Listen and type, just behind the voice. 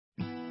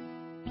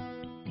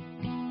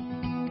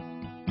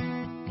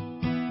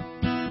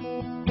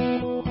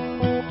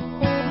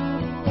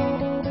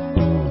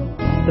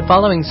The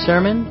following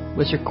sermon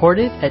was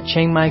recorded at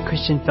Chiang Mai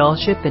Christian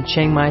Fellowship in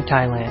Chiang Mai,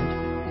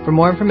 Thailand. For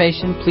more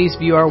information, please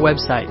view our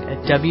website at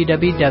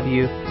www.ccfth.org.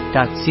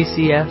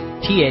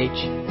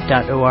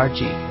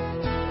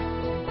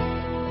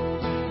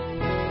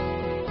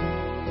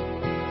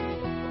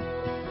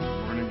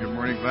 Good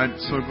morning.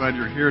 So glad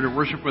you're here to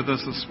worship with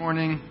us this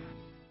morning.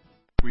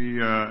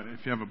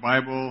 If you have a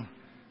Bible,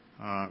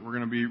 we're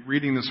going to be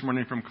reading this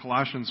morning from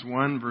Colossians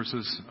 1,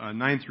 verses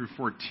 9 through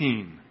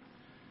 14.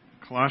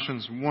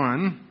 Colossians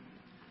 1,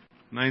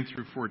 9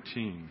 through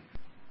 14.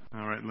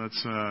 All right,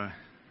 let's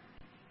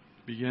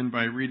begin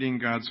by reading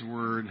God's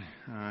Word,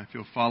 if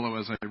you'll follow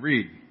as I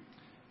read.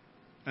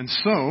 And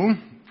so,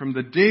 from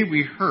the day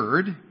we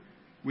heard,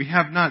 we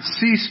have not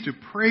ceased to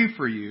pray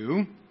for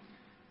you,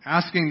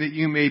 asking that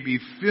you may be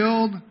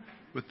filled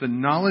with the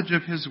knowledge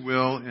of His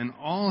will in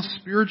all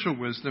spiritual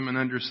wisdom and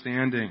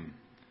understanding,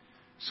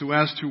 so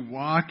as to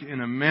walk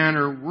in a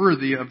manner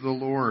worthy of the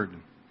Lord,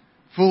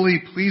 fully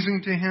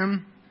pleasing to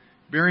Him,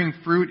 bearing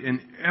fruit in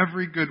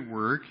every good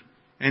work,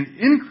 and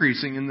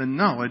increasing in the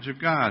knowledge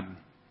of God.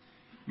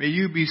 May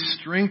you be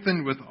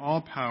strengthened with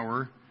all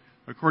power,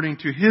 according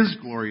to His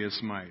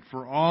glorious might,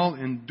 for all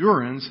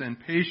endurance and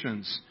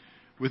patience,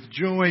 with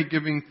joy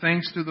giving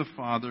thanks to the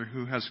Father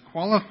who has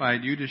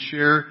qualified you to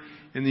share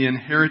in the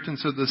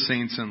inheritance of the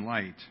saints in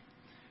light.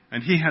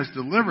 And He has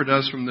delivered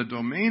us from the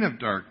domain of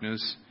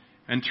darkness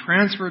and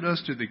transferred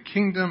us to the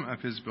kingdom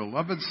of His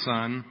beloved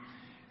Son,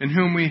 in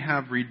whom we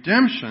have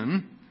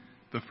redemption,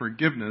 the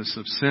forgiveness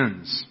of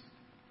sins.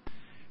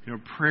 You know,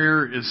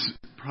 prayer is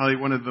probably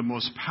one of the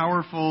most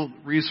powerful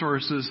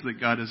resources that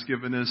God has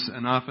given us,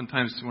 and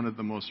oftentimes it's one of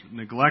the most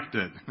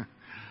neglected.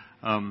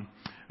 And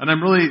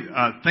I'm really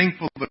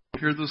thankful that we're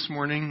here this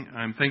morning.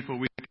 I'm thankful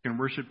we can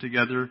worship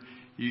together.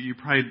 You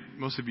probably,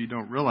 most of you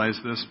don't realize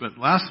this, but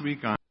last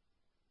week on,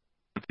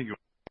 I think it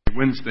was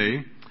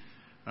Wednesday,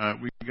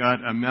 we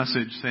got a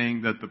message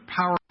saying that the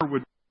power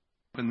would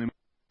be in the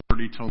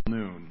 30 till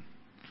noon,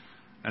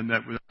 and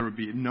that there would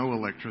be no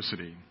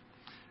electricity.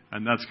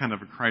 And that's kind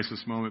of a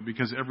crisis moment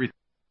because everything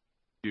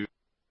is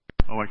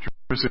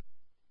electricity.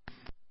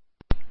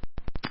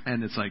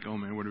 And it's like, oh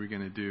man, what are we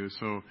going to do?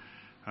 So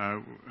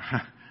I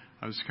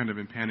was kind of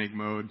in panic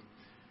mode.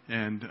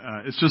 And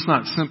it's just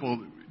not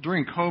simple.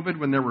 During COVID,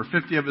 when there were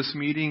 50 of us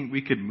meeting,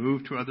 we could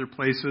move to other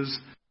places.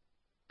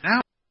 Now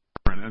it's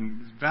different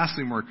and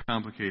vastly more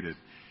complicated.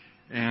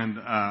 And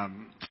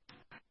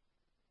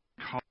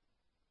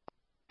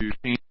to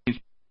change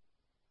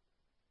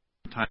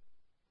time,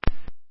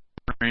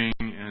 praying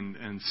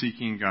and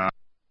seeking God,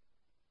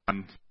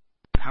 and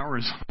power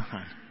is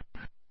on.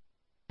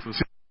 So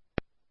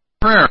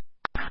prayer.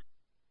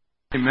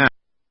 Amen.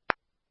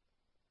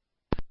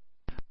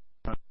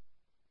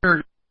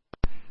 Prayer,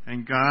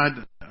 and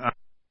God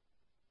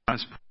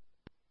has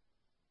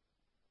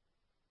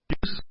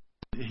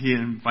He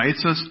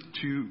invites us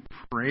to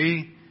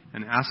pray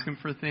and ask Him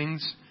for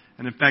things.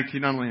 And in fact, He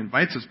not only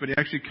invites us, but He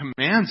actually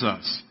commands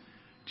us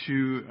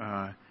to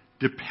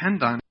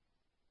depend on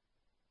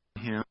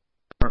Him,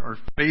 our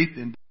faith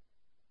in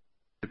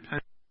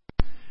dependence.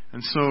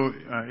 And so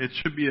it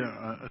should be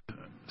a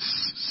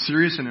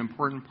serious and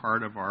important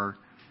part of our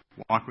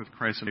walk with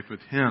Christ and life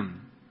with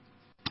Him.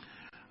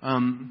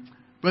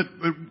 But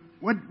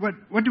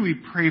what do we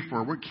pray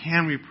for? What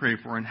can we pray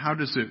for? And how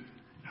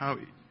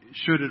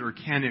should it or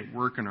can it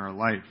work in our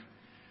life?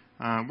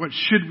 What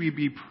should we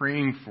be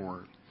praying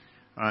for?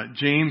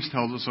 James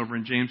tells us over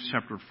in James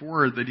chapter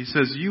 4 that he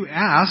says, you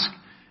ask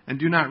and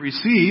do not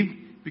receive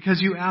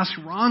because you ask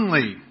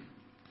wrongly.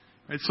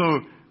 Right?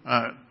 So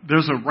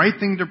there's a right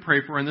thing to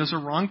pray for and there's a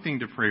wrong thing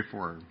to pray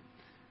for.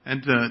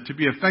 And to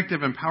be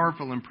effective and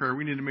powerful in prayer,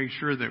 we need to make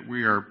sure that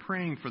we are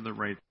praying for the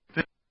right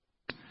thing.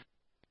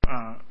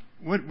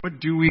 What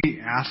do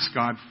we ask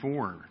God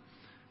for?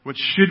 What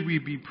should we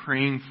be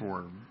praying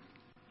for?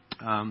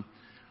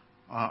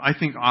 I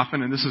think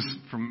often, and this is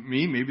from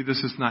me, maybe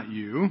this is not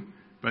you,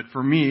 but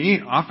for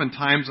me,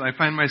 oftentimes I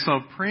find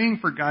myself praying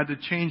for God to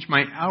change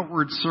my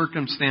outward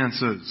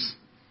circumstances,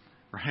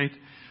 right?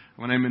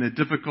 When I'm in a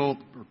difficult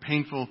or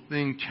painful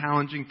thing,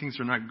 challenging, things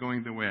are not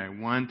going the way I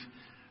want,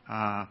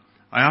 I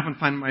often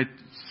find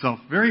myself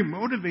very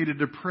motivated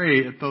to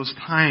pray at those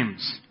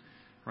times,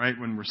 right?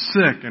 When we're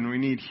sick and we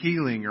need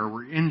healing, or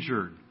we're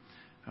injured,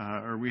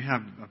 or we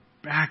have a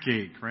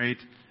backache, right?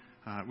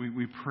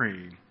 We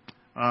pray.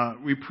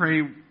 We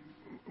pray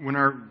when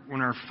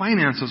our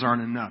finances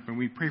aren't enough, and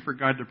we pray for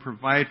God to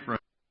provide for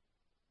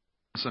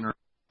us in our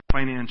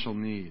financial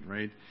need,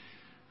 right?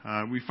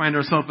 We find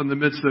ourselves in the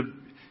midst of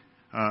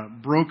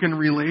broken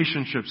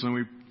relationships,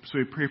 and so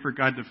we pray for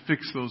God to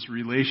fix those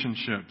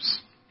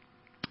relationships,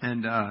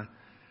 and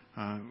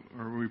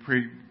or we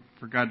pray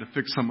for God to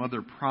fix some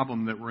other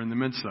problem that we're in the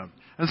midst of.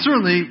 And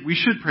certainly, we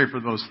should pray for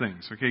those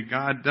things. Okay,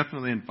 God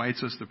definitely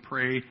invites us to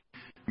pray,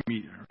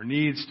 meet our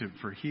needs,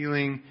 for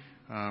healing,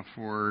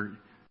 for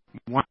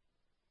one.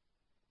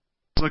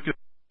 Look at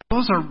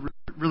those are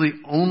really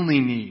only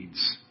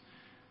needs,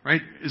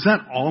 right? Is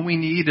that all we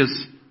need?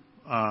 Is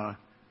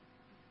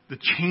the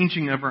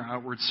changing of our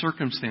outward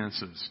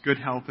circumstances, good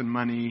health and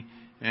money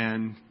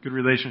and good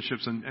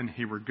relationships, and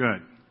hey, we're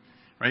good,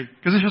 right?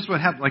 Because it's just what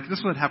happens. Like, this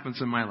is what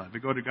happens in my life. I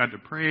go to God to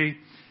pray,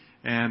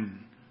 and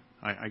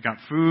I got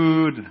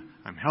food,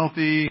 I'm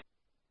healthy,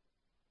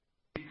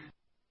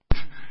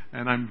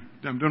 and I'm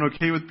doing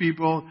okay with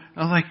people.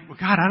 And I'm like, well,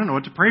 God, I don't know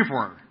what to pray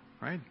for,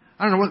 right?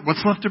 I don't know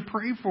what's left to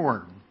pray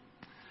for.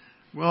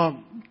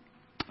 Well,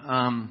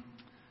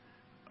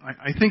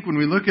 I think when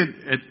we look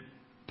at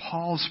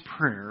Paul's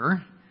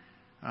prayer,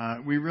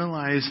 we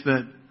realize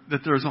that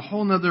there's a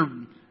whole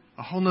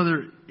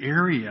nother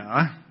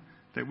area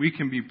that we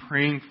can be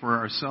praying for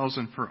ourselves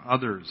and for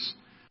others.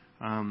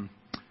 And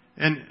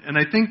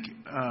I think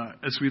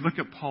as we look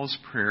at Paul's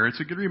prayer, it's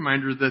a good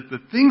reminder that the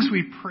things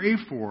we pray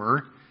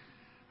for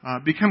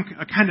become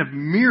a kind of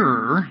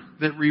mirror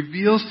that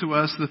reveals to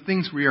us the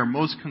things we are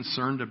most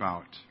concerned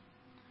about.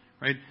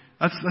 Right?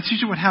 That's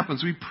usually what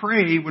happens. We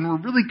pray when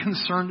we're really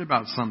concerned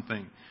about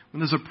something, when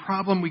there's a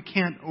problem we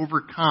can't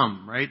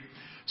overcome, right?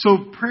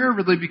 So prayer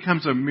really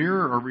becomes a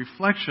mirror or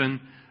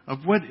reflection of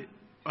what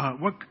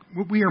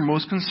we are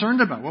most concerned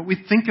about, what we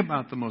think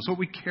about the most, what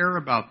we care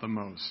about the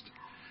most.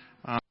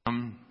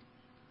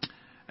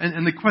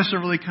 And the question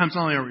really comes,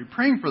 not only are we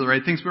praying for the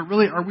right things, but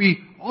really are we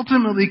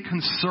ultimately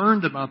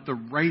concerned about the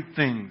right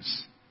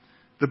things,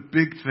 the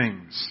big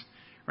things?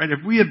 Right?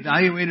 If we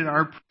evaluated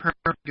our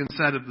prayer against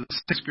that of the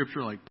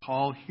Scripture like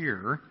Paul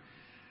here,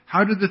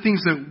 how do the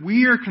things that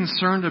we are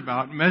concerned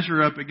about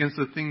measure up against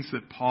the things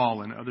that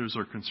Paul and others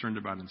are concerned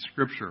about in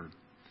Scripture?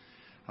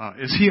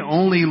 Is he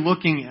only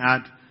looking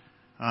at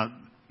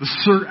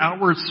the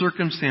outward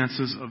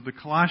circumstances of the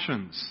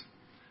Colossians?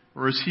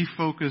 Or is he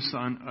focused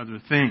on other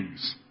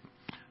things?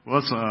 Well,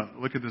 let's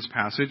look at this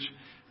passage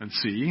and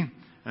see.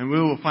 And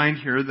we will find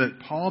here that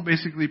Paul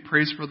basically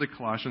prays for the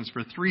Colossians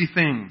for three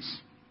things.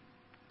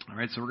 All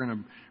right, so we're going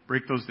to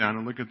break those down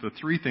and look at the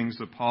three things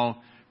that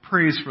Paul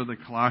prays for the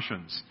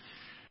Colossians.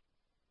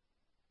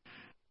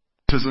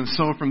 It says, and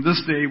so from the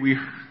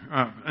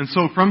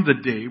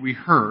day we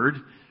heard,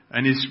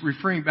 and he's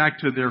referring back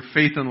to their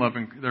faith and love,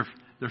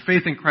 their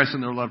faith in Christ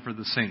and their love for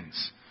the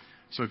saints.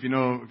 So if you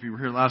were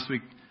here last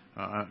week,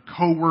 a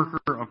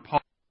co-worker of Paul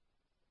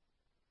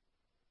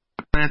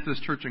planted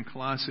this church in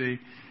Colossae,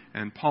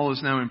 and Paul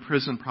is now in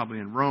prison, probably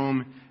in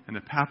Rome, and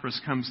Epaphras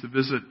comes to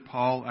visit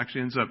Paul,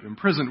 actually ends up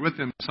imprisoned with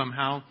him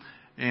somehow,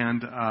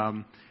 and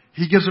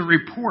he gives a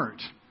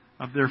report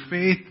of their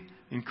faith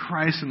in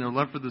Christ and their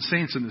love for the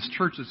saints in this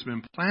church that's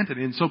been planted.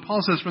 And so Paul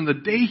says from the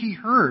day he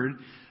heard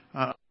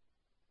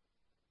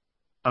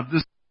of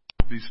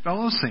these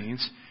fellow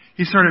saints,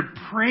 he started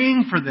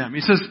praying for them.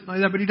 He says,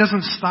 but he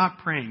doesn't stop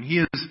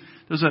praying.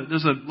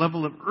 There's a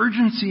level of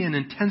urgency and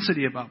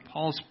intensity about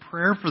Paul's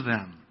prayer for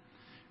them.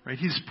 Right?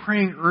 He's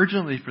praying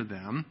urgently for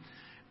them,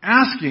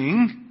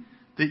 asking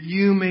that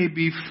you may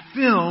be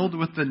filled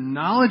with the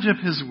knowledge of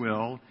His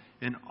will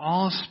in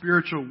all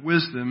spiritual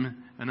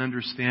wisdom and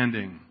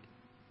understanding.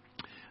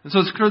 And so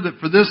it's clear that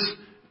for this,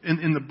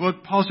 in the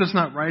book, Paul's just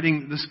not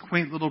writing this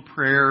quaint little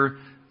prayer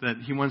that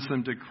he wants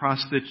them to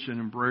cross-stitch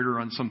and embroider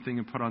on something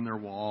and put on their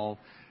wall.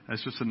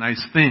 That's just a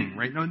nice thing,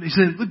 right? No, he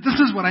said, look, this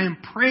is what I am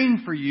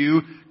praying for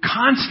you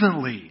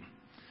constantly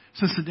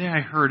since the day I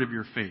heard of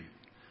your faith.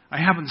 I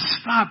haven't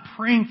stopped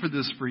praying for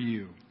this for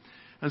you.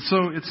 And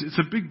so it's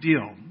a big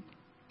deal.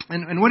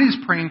 And what he's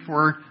praying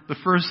for, the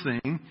first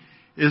thing,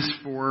 is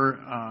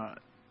for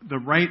the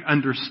right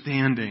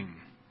understanding,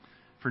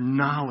 for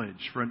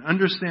knowledge, for an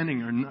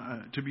understanding,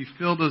 or to be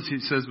filled, as he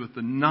says, with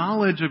the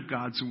knowledge of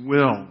God's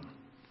will.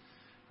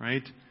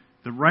 Right?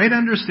 The right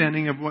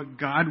understanding of what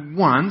God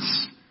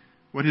wants,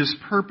 what His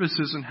purpose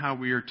is, and how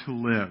we are to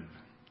live.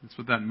 That's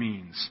what that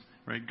means.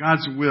 Right?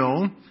 God's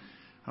will.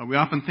 We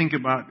often think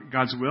about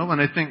God's will, and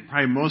I think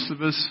probably most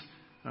of us,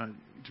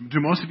 do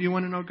most of you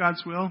want to know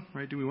God's will?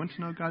 Right? Do we want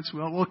to know God's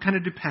will? Well, it kind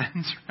of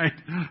depends, right?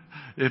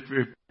 If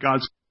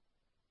God's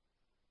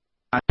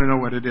I don't know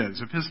what it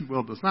is. If His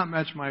will does not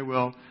match my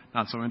will,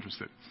 not so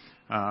interested.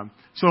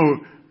 So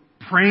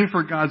praying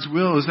for God's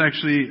will is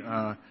actually,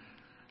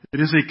 it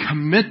is a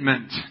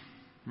commitment,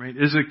 right?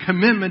 It is a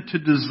commitment to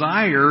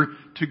desire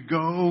to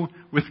go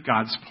with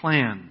God's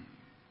plan.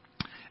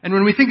 And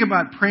when we think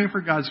about praying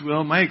for God's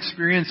will, my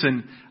experience,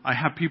 and I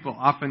have people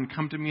often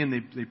come to me and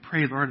they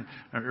pray, Lord,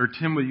 or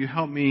Tim, will you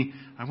help me?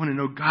 I want to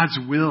know God's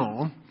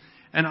will.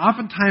 And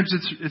oftentimes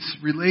it's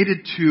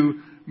related to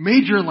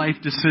major life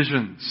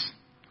decisions.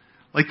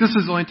 Like this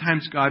is the only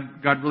times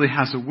God really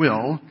has a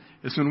will,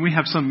 is when we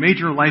have some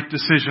major life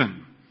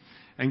decision.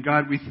 And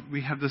God,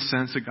 we have the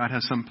sense that God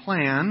has some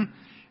plan,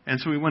 and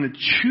so we want to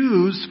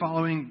choose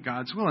following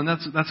God's will. And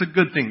that's a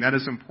good thing. That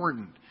is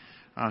important.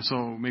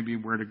 So maybe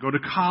where to go to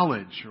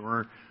college,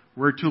 or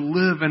where to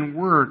live and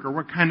work, or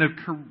what kind of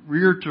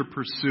career to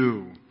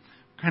pursue,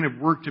 what kind of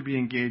work to be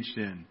engaged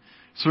in.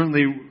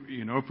 Certainly,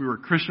 if we were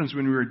Christians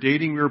when we were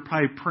dating, we were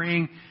probably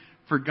praying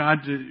for God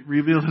to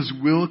reveal His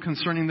will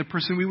concerning the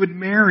person we would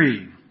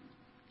marry.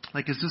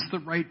 Like, is this the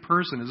right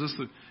person?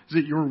 Is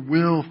it your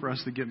will for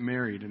us to get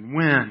married? And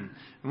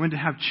when to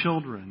have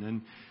children?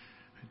 And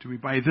do we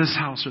buy this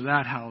house or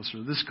that house,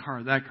 or this car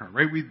or that car?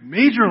 Right?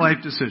 Major life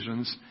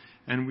decisions.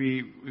 And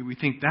we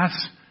think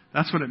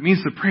that's what it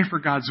means to pray for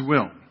God's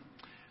will.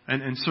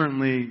 And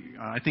certainly,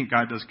 I think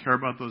God does care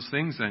about those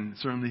things, and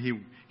certainly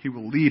He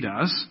will lead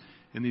us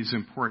in these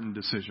important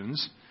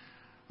decisions.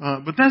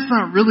 But that's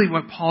not really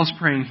what Paul's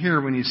praying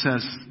here when he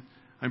says,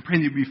 I'm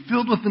praying you be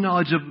filled with the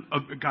knowledge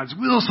of God's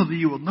will so that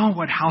you will know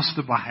what house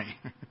to buy.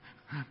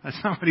 That's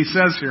not what he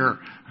says here,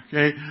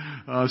 okay?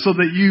 So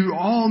that you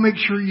all make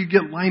sure you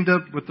get lined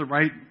up with the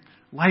right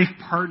life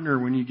partner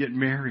when you get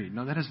married.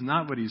 No, that is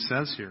not what he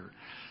says here.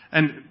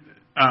 And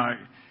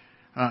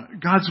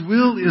God's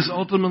will is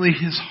ultimately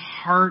His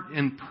heart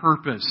and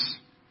purpose,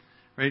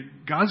 right?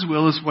 God's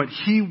will is what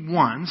He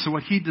wants, so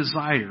what He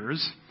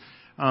desires.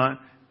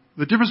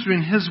 The difference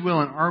between His will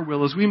and our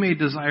will is we may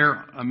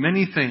desire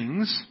many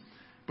things,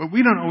 but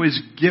we don't always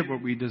get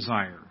what we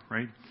desire,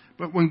 right?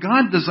 But when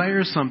God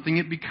desires something,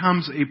 it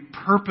becomes a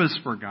purpose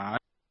for God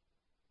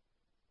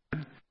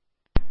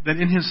that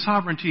in His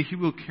sovereignty He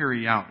will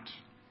carry out,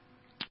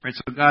 right?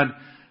 So God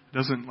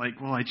doesn't I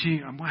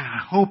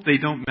hope they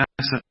don't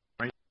mess up,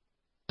 right?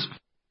 He's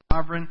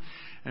sovereign,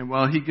 and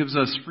while He gives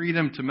us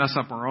freedom to mess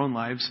up our own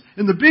lives,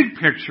 in the big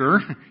picture,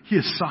 He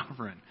is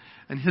sovereign,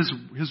 and His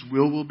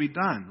will be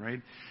done,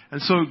 right?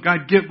 And so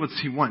God gets what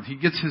He wants. He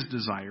gets His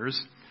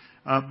desires,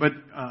 but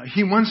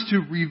He wants to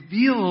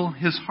reveal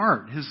His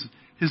heart, His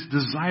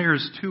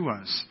desires to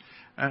us.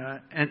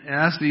 And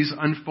as these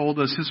unfold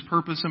as His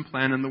purpose and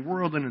plan in the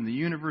world and in the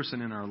universe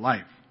and in our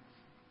life.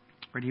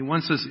 Right? He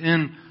wants us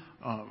in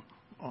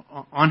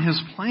on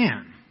His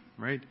plan,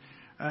 right?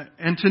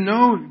 And to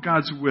know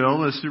God's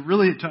will is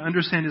to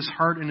understand His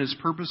heart and His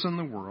purpose in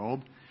the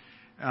world,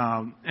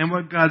 and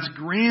what God's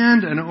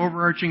grand and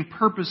overarching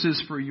purpose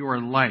is for your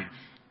life.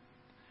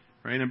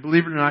 Right? And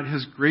believe it or not,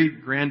 His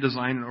great grand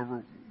design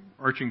and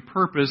overarching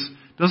purpose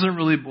doesn't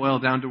really boil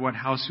down to what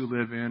house you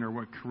live in or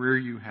what career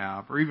you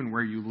have or even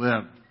where you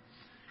live.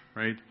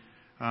 Right?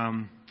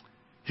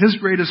 His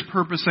greatest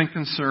purpose and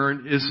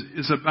concern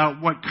is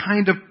about what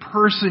kind of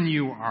person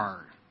you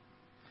are.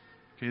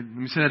 Okay, let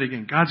me say that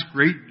again. God's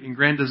great and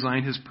grand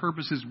design, His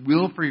purpose, His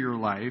will for your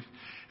life,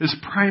 is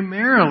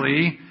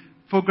primarily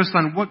focused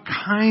on what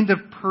kind of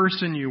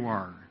person you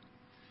are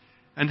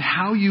and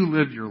how you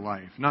live your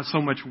life, not so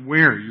much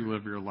where you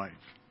live your life.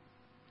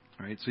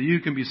 All right, so you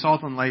can be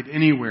salt and light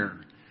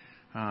anywhere.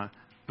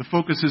 The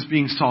focus is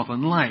being salt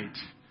and light,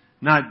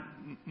 not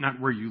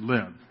where you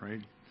live,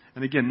 right?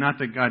 And again, not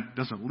that God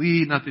doesn't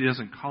lead, not that He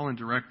doesn't call and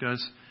direct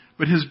us,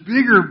 but His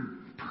bigger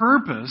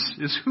purpose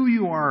is who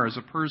you are as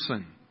a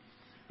person,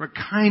 what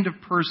kind of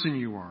person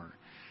you are.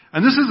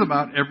 And this is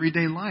about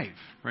everyday life,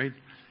 right?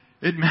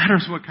 It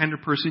matters what kind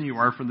of person you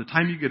are from the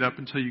time you get up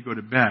until you go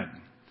to bed.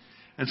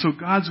 And so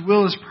God's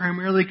will is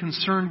primarily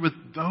concerned with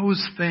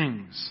those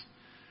things.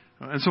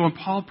 And so when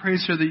Paul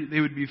prays here that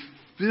they would be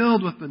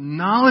filled with the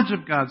knowledge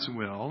of God's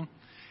will,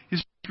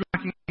 he's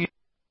talking about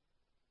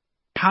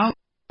how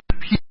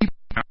people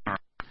are,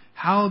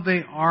 how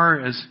they are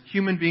as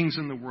human beings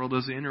in the world,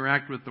 as they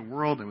interact with the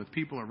world and with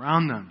people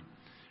around them.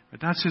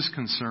 But that's his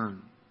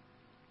concern.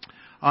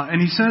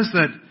 And he says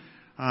that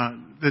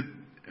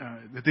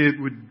they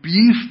would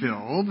be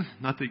filled,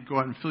 not that you go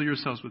out and fill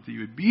yourselves with, that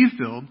you would be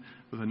filled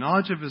with the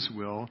knowledge of His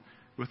will,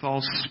 with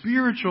all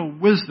spiritual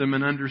wisdom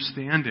and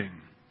understanding.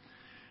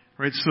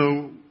 Right?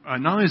 So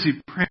not only does he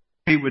pray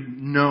they would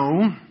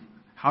know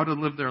how to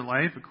live their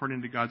life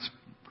according to God's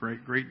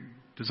great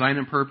design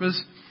and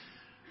purpose,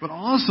 but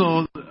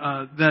also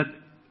that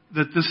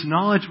this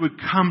knowledge would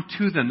come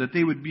to them, that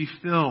they would be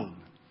filled.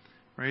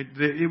 Right?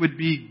 That it would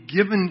be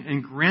given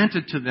and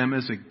granted to them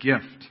as a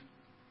gift.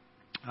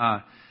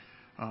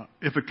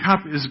 If a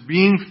cup is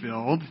being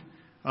filled,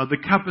 the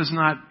cup is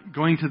not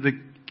going to the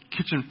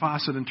kitchen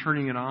faucet and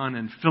turning it on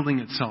and filling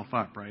itself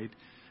up, right?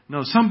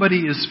 No,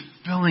 somebody is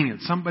filling it.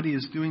 Somebody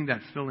is doing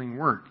that filling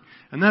work.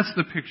 And that's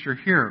the picture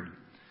here.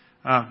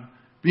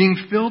 Being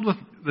filled with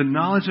the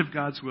knowledge of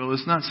God's will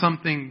is not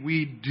something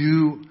we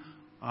do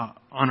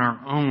on our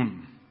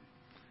own.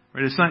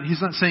 Right?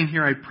 He's not saying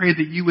here, I pray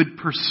that you would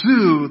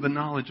pursue the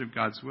knowledge of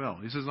God's will.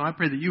 He says, no, I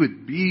pray that you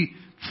would be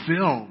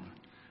filled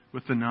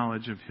with the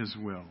knowledge of His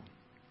will.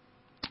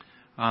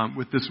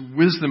 With this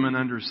wisdom and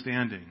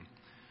understanding.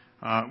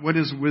 What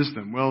is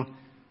wisdom? Well,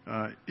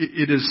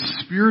 it is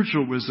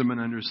spiritual wisdom and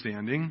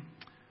understanding.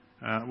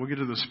 We'll get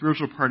to the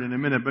spiritual part in a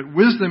minute. But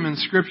wisdom in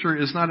Scripture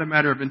is not a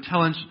matter of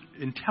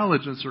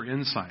intelligence or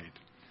insight.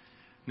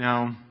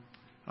 Now,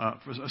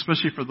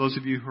 especially for those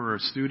of you who are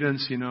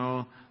students,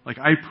 like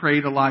I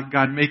prayed a lot,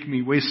 God, make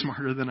me way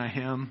smarter than I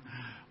am.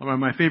 One of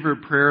my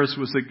favorite prayers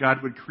was that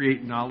God would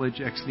create knowledge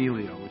ex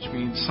nihilo, which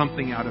means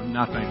something out of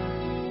nothing.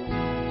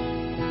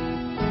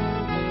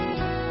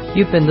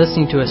 You've been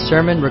listening to a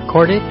sermon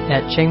recorded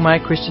at Chiang Mai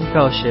Christian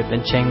Fellowship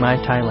in Chiang Mai,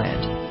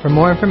 Thailand. For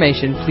more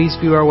information, please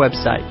view our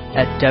website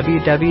at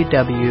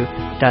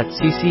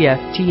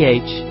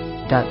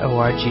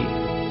www.ccfth.org.